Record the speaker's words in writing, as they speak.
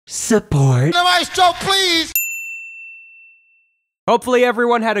support. The maestro, please! Hopefully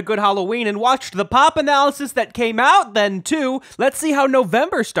everyone had a good Halloween and watched the pop analysis that came out then too. Let's see how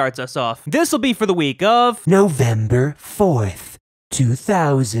November starts us off. This'll be for the week of November 4th,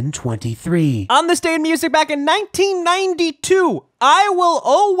 2023. On this day in music back in 1992, I Will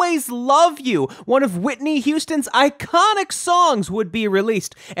Always Love You, one of Whitney Houston's iconic songs, would be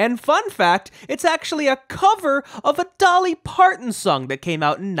released. And fun fact, it's actually a cover of a Dolly Parton song that came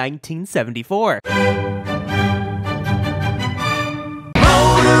out in 1974.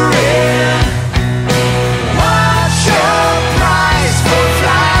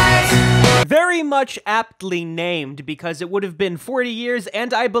 Very much aptly named because it would have been 40 years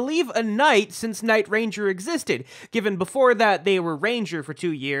and I believe a night since Night Ranger existed, given before that they were Ranger for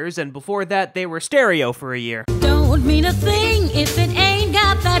 2 years and before that they were Stereo for a year. Don't mean a thing if it ain't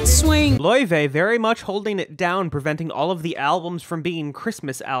got that swing. Loewe very much holding it down, preventing all of the albums from being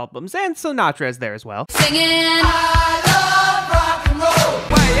Christmas albums, and Sinatra's there as well. Singing, I love rock and roll.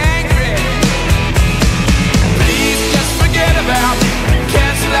 Why angry? Please just forget about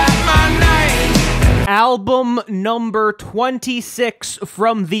cancel out my name. Album number 26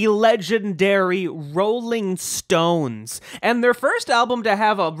 from the legendary Rolling Stones, and their first album to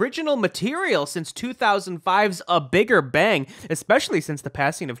have original material since 2005's A Bigger Bang, especially since the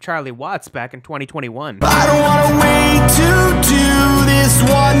passing of Charlie Watts back in 2021. I don't wanna wait to do this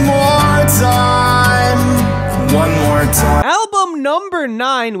one more time. One more time. Album number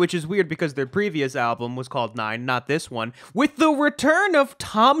 9, which is weird because their previous album was called 9, not this one, with the return of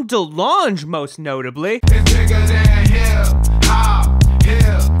Tom DeLonge most notably. It's bigger than hip hop, hip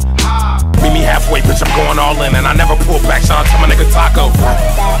hop. Meet me halfway, bitch, I'm going all in, and I never pull back, so I'll tell my nigga Taco.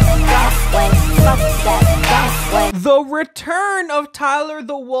 The return of Tyler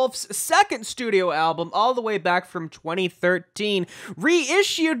the Wolf's second studio album, all the way back from 2013,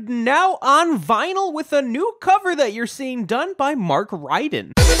 reissued now on vinyl with a new cover that you're seeing done by Mark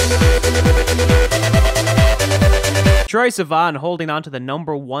Ryden. Troye Sivan holding on to the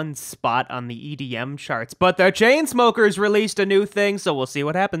 #1 spot on the EDM charts, but the Chainsmokers released a new thing, so we'll see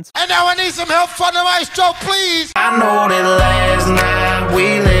what happens. And now I need some help from the maestro, please. I know that last night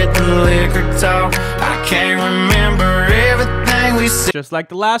we let the liquor talk. I can't remember everything we said. Just like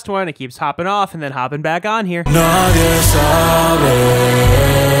the last one, it keeps hopping off and then hopping back on here. Nadie sabe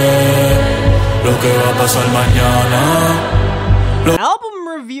lo que va a pasar mañana. Album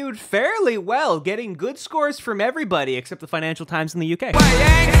reviewed fairly well, getting good scores from everybody except the Financial Times in the UK. Why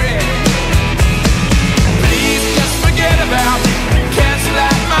angry? Please just forget about cancel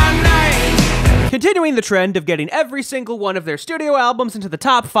out my name. Continuing the trend of getting every single one of their studio albums into the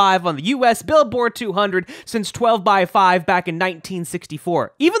top 5 on the US Billboard 200 since 12 by 5 back in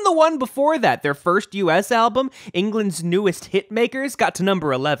 1964. Even the one before that, their first US album, England's Newest Hitmakers, got to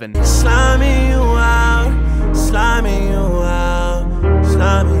number 11. Slimy you out, slimy you out,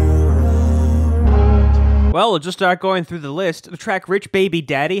 slimy you out. Well, we'll just start going through the list. The track Rich Baby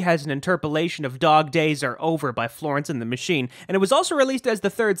Daddy has an interpolation of Dog Days Are Over by Florence and the Machine, and it was also released as the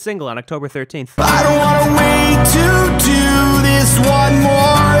 3rd single on October 13th. I don't wanna wait to do this one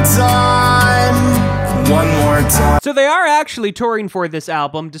more time. One more time. So they are actually touring for this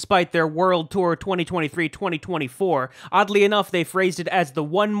album, despite their World Tour 2023-2024. Oddly enough, they phrased it as the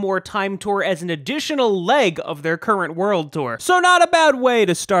One More Time Tour as an additional leg of their current World Tour. So not a bad way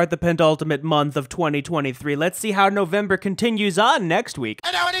to start the penultimate month of 2023. Let's see how November continues on next week.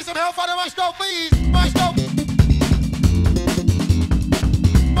 And now I need some help from the maestro, please. Maestro.